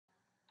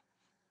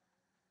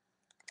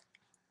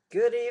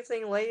Good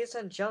evening, ladies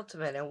and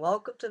gentlemen, and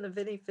welcome to the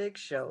Vinny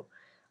Figs Show.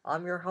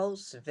 I'm your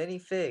host, Vinny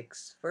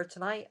Figs. For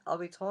tonight, I'll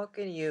be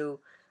talking to you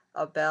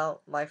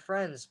about my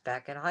friends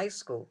back in high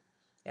school,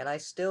 and I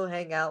still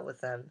hang out with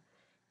them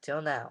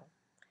till now.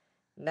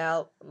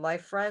 Now, my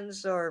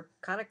friends are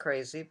kind of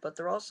crazy, but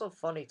they're also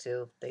funny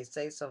too. They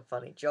say some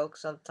funny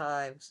jokes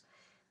sometimes.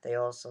 They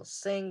also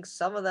sing.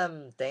 Some of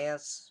them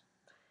dance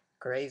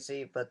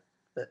crazy, but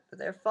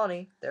they're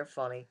funny. They're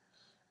funny.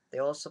 They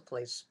also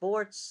play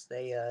sports.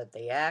 They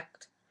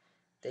act.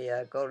 They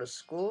go to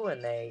school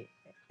and they,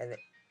 and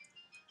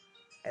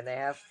they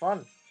have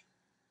fun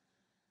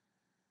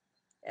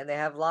and they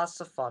have lots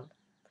of fun.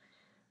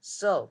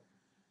 So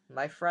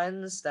my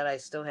friends that I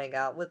still hang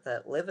out with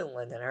that live in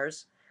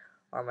Lindenhurst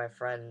are my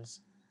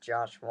friends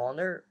Josh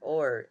Wallner,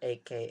 or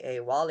aka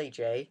Wally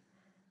J,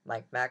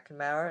 Mike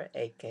McNamara,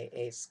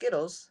 aka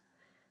Skittles,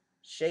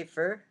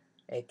 Schaefer,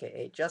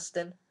 aka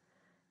Justin,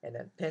 and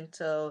then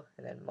Pinto,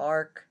 and then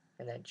Mark,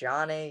 and then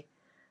Johnny,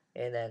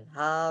 and then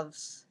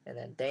Hobbs, and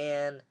then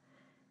Dan,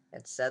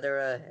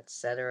 etc.,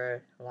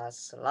 etc.,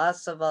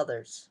 lots of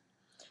others.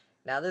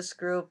 Now, this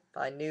group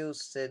I knew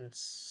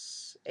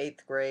since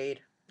 8th grade,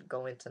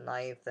 going to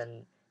ninth,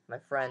 and my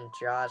friend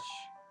Josh,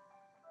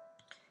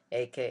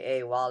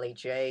 aka Wally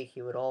J,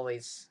 he would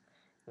always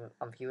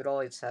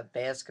have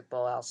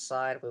basketball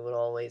outside. We would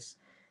always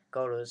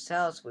go to his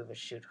house. We would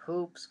shoot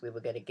hoops. We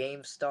would get a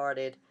game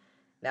started.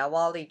 Now,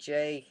 Wally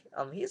J,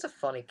 he's a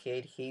funny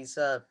kid.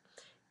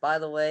 By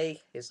the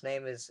way, his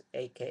name is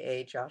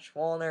aka Josh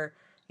Wallner.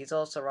 He's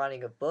also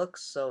writing a book,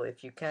 so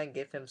if you can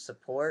give him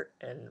support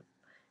and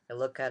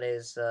look at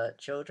his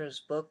children's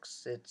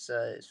books. It's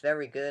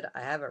very good.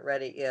 I haven't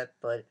read it yet,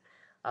 but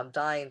I'm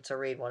dying to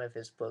read one of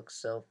his books.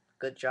 So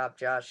good job,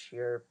 Josh.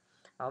 You're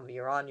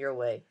on your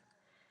way.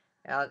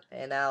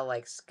 And now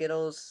like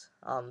Skittles,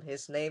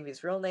 his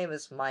real name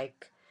is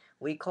Mike.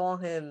 We call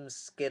him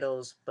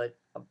Skittles, but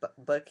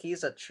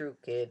he's a true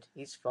kid.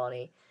 He's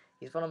funny.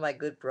 He's one of my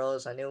good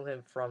bros. I knew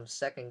him from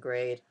second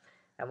grade.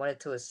 I went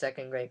into his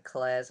second grade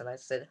class and I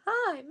said,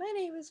 "Hi, my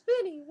name is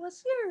Vinny.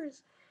 What's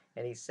yours?"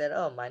 And he said,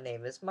 "Oh, my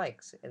name is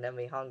Mike's." And then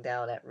we hung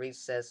down at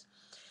recess.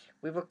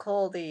 We were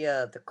called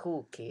the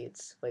cool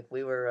kids. Like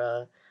we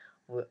would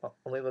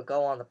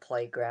go on the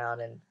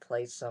playground and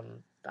play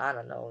some, I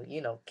don't know,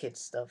 kid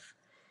stuff.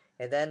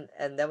 And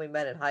then we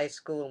met in high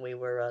school and we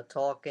were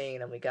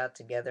talking and we got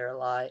together a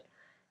lot.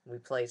 We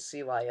played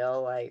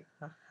CYO.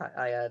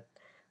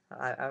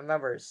 I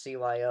remember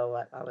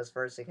CYO. I was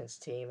versing his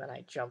team and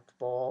I jumped the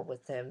ball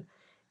with him,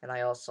 and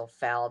I also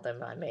fouled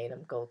him. I made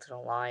him go to the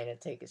line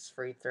and take his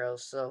free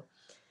throws. So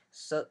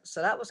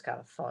that was kind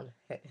of fun.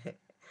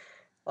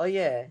 Oh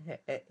yeah,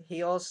 he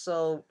he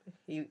also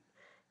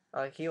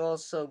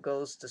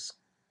goes to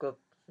school.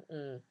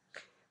 Mm,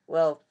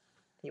 well,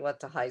 he went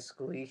to high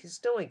school. He's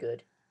doing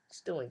good. He's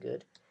doing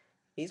good.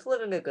 He's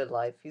living a good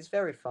life. He's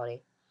very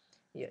funny.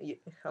 You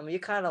you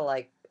kind of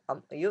like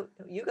you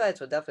guys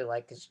would definitely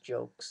like his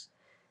jokes.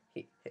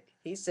 He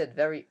he said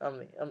very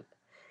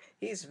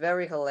he's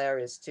very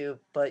hilarious too.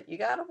 But you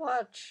gotta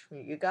watch.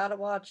 You gotta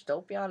watch.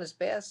 Don't be on his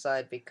bad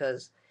side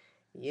because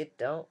you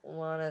don't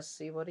wanna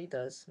see what he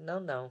does. No,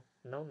 no,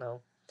 no,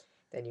 no.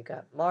 Then you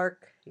got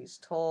Mark. He's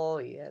tall.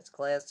 He has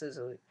glasses.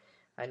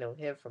 I know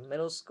him from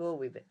middle school.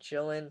 We've been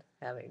chilling,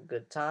 having a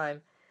good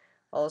time.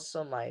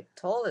 Also, my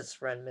tallest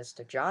friend,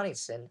 Mr.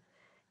 Johnnyson,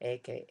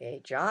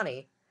 aka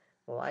Johnny.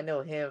 Well, I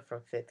know him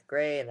from fifth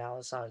grade, and I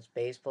was on his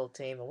baseball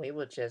team, and we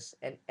would just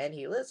and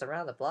he lives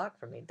around the block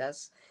from me.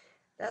 That's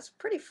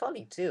pretty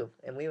funny too.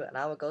 And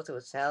I would go to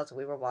his house.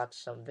 We would watch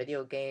some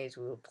video games.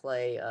 We would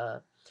play.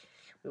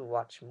 We would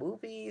watch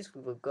movies.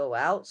 We would go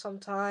out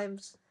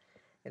sometimes.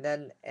 And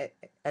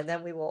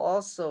then we will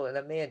also, and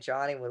then me and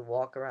Johnny would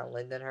walk around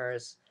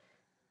Lindenhurst,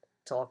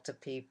 talk to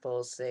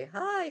people, say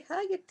hi,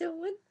 how you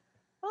doing?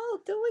 Oh,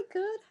 doing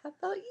good. How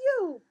about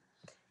you?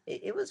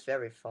 It was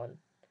very fun.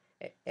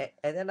 And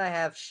then I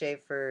have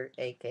Schaefer,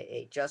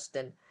 aka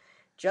Justin.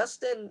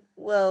 Justin,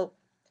 well,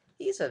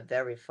 he's a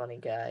very funny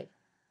guy.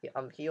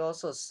 He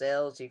also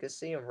sails. You can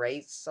see him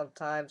race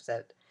sometimes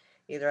at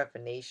either at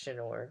Venetian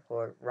or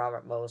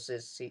Robert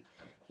Moses.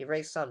 He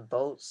races on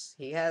boats.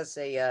 He has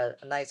a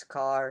nice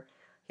car.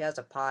 He has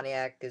a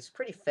Pontiac. It's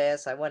pretty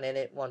fast. I went in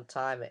it one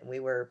time and we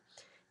were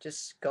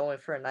just going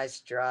for a nice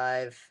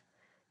drive,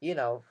 you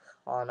know,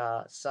 on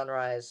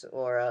Sunrise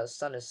or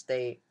Sun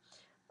Estate.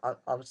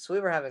 So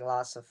we were having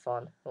lots of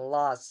fun,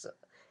 lots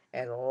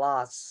and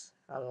lots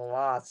and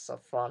lots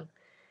of fun.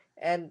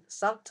 And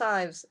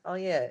sometimes, oh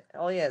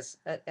yes,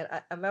 and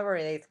I remember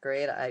in 8th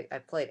grade, I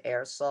played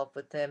airsoft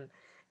with him.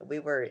 We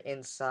were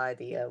inside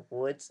the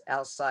woods,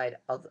 outside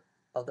of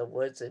the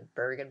woods in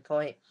Bergen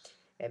Point,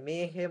 and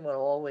me and him would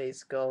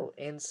always go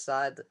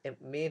inside. And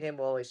me and him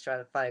would always try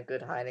to find a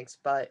good hiding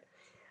spot.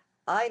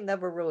 I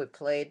never really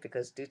played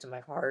because due to my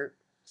heart,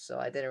 so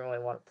I didn't really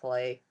want to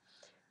play.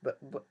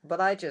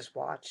 But I just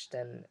watched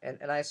and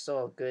I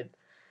saw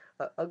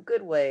a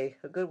good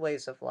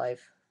ways of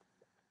life.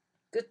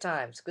 Good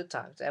times.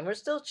 And we're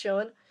still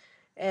chilling.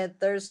 And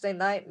Thursday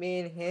night,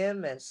 me and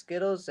him and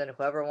Skittles and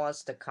whoever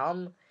wants to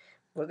come,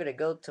 We're gonna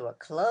go to a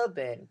club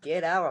and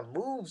get our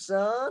moves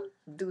on,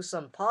 do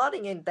some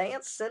partying and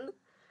dancing,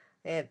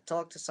 and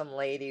talk to some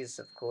ladies,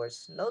 of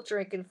course. No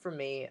drinking for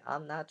me.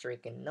 I'm not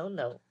drinking. No,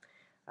 no.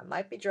 I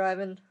might be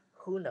driving.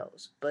 Who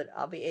knows? But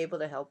I'll be able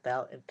to help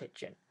out and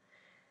pitch in.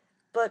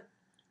 But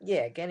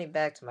yeah, getting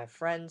back to my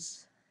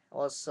friends,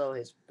 also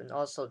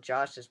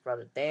Josh's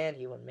brother Dan,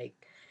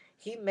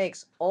 he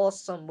makes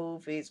awesome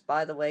movies.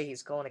 By the way,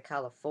 he's going to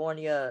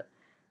California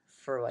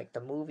for like the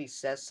movie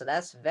sets, so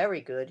that's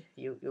very good.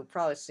 You'll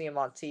probably see him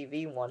on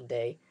TV one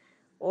day,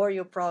 or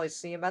you'll probably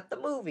see him at the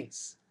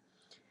movies.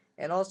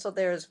 And also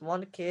there's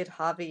one kid,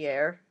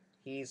 Javier.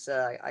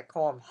 I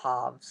call him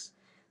Hobbs.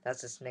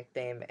 That's his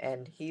nickname,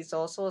 and he's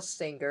also a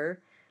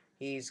singer.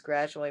 He's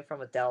graduating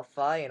from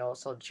Adelphi, and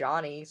also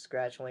Johnny's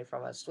graduating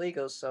from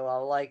Oswego. So I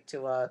would like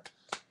to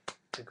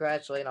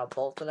congratulate on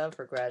both of them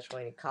for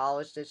graduating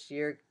college this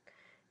year,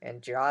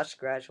 and Josh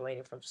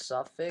graduating from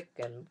Suffolk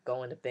and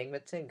going to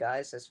Binghamton.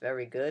 Guys, that's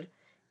very good.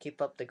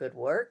 Keep up the good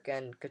work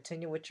and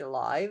continue with your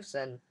lives.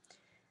 And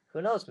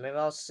who knows, maybe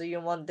I'll see you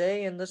one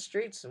day in the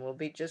streets and we'll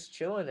be just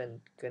chilling and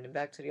getting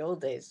back to the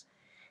old days.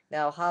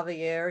 Now,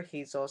 Javier,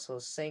 he's also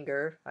a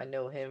singer. I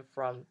know him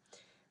from,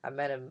 I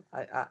met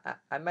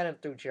him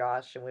through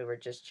Josh and we were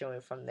just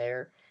chilling from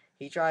there.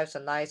 He drives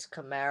a nice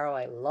Camaro.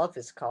 I love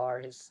his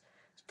car. It's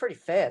pretty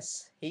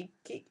fast. He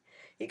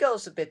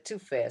goes a bit too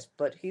fast,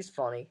 but he's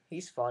funny.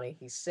 He's funny.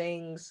 He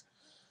sings.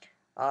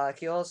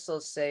 He also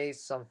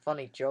says some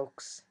funny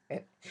jokes,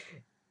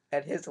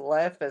 and his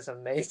laugh is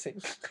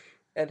amazing.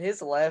 And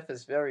his laugh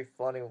is very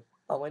funny.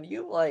 When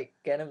you like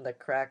get him to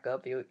crack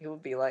up, he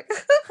would be like,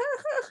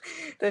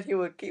 then he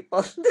would keep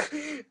on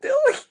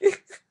doing it,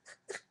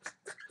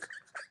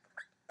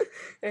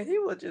 and he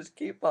would just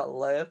keep on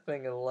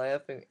laughing and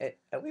laughing,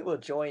 and we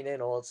would join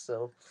in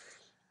also.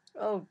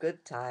 Oh,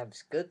 good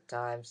times, good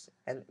times.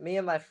 And me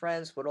and my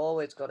friends would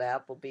always go to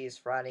Applebee's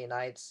Friday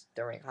nights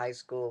during high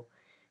school.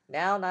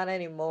 Now, not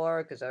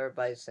anymore, because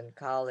everybody's in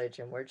college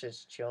and we're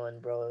just chilling,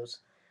 bros.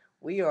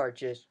 We are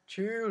just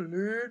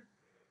chilling,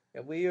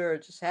 and we are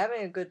just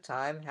having a good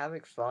time,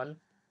 having fun.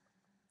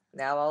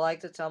 Now, I like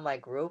to tell my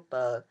group,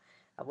 I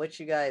wish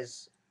you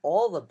guys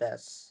all the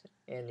best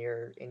in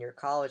your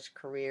college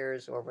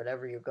careers or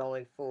whatever you're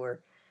going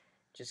for.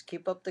 Just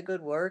keep up the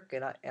good work,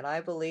 and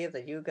I believe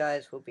that you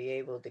guys will be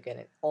able to get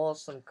an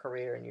awesome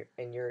career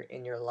in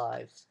your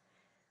lives.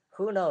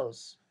 Who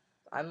knows?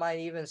 I might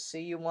even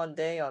see you one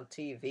day on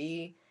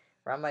TV,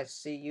 or I might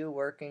see you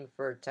working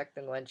for a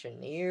technical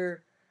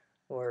engineer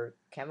or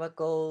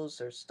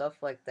chemicals or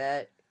stuff like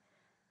that.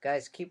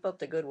 Guys, keep up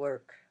the good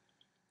work.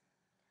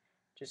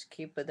 Just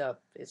keep it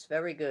up. It's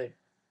very good.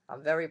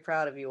 I'm very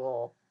proud of you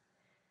all.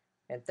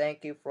 And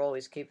thank you for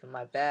always keeping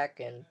my back,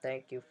 and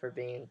thank you for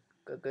being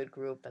a good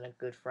group and a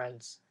good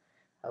friends.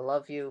 I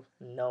love you,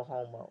 no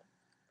homo.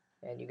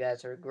 And you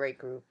guys are a great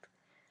group.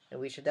 And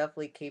we should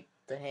definitely keep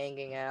the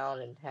hanging out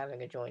and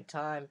having a joint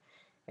time.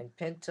 And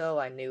Pinto,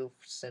 I knew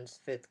since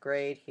fifth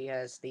grade, he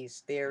has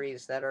these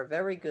theories that are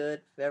very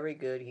good, very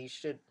good. He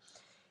should,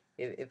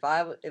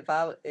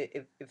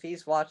 if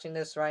he's watching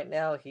this right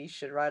now, he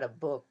should write a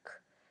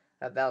book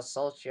about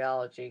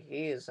sociology.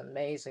 He is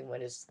amazing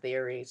with his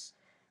theories.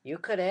 You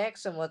could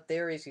ask him what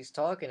theories he's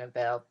talking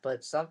about,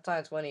 but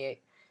sometimes when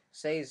he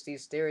says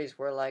these theories,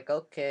 we're like,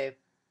 okay,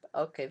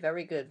 okay,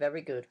 very good,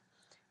 very good.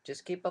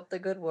 Just keep up the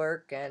good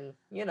work, and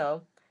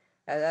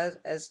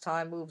as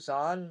time moves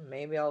on,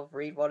 maybe I'll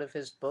read one of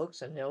his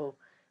books, and he'll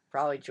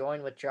probably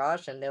join with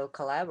Josh, and they'll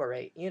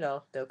collaborate.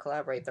 They'll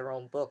collaborate their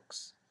own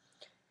books.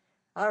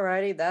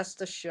 Alrighty, that's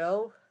the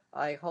show.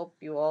 I hope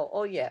you all.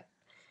 Oh yeah,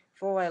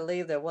 before I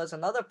leave, there was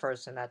another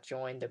person that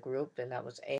joined the group, and that was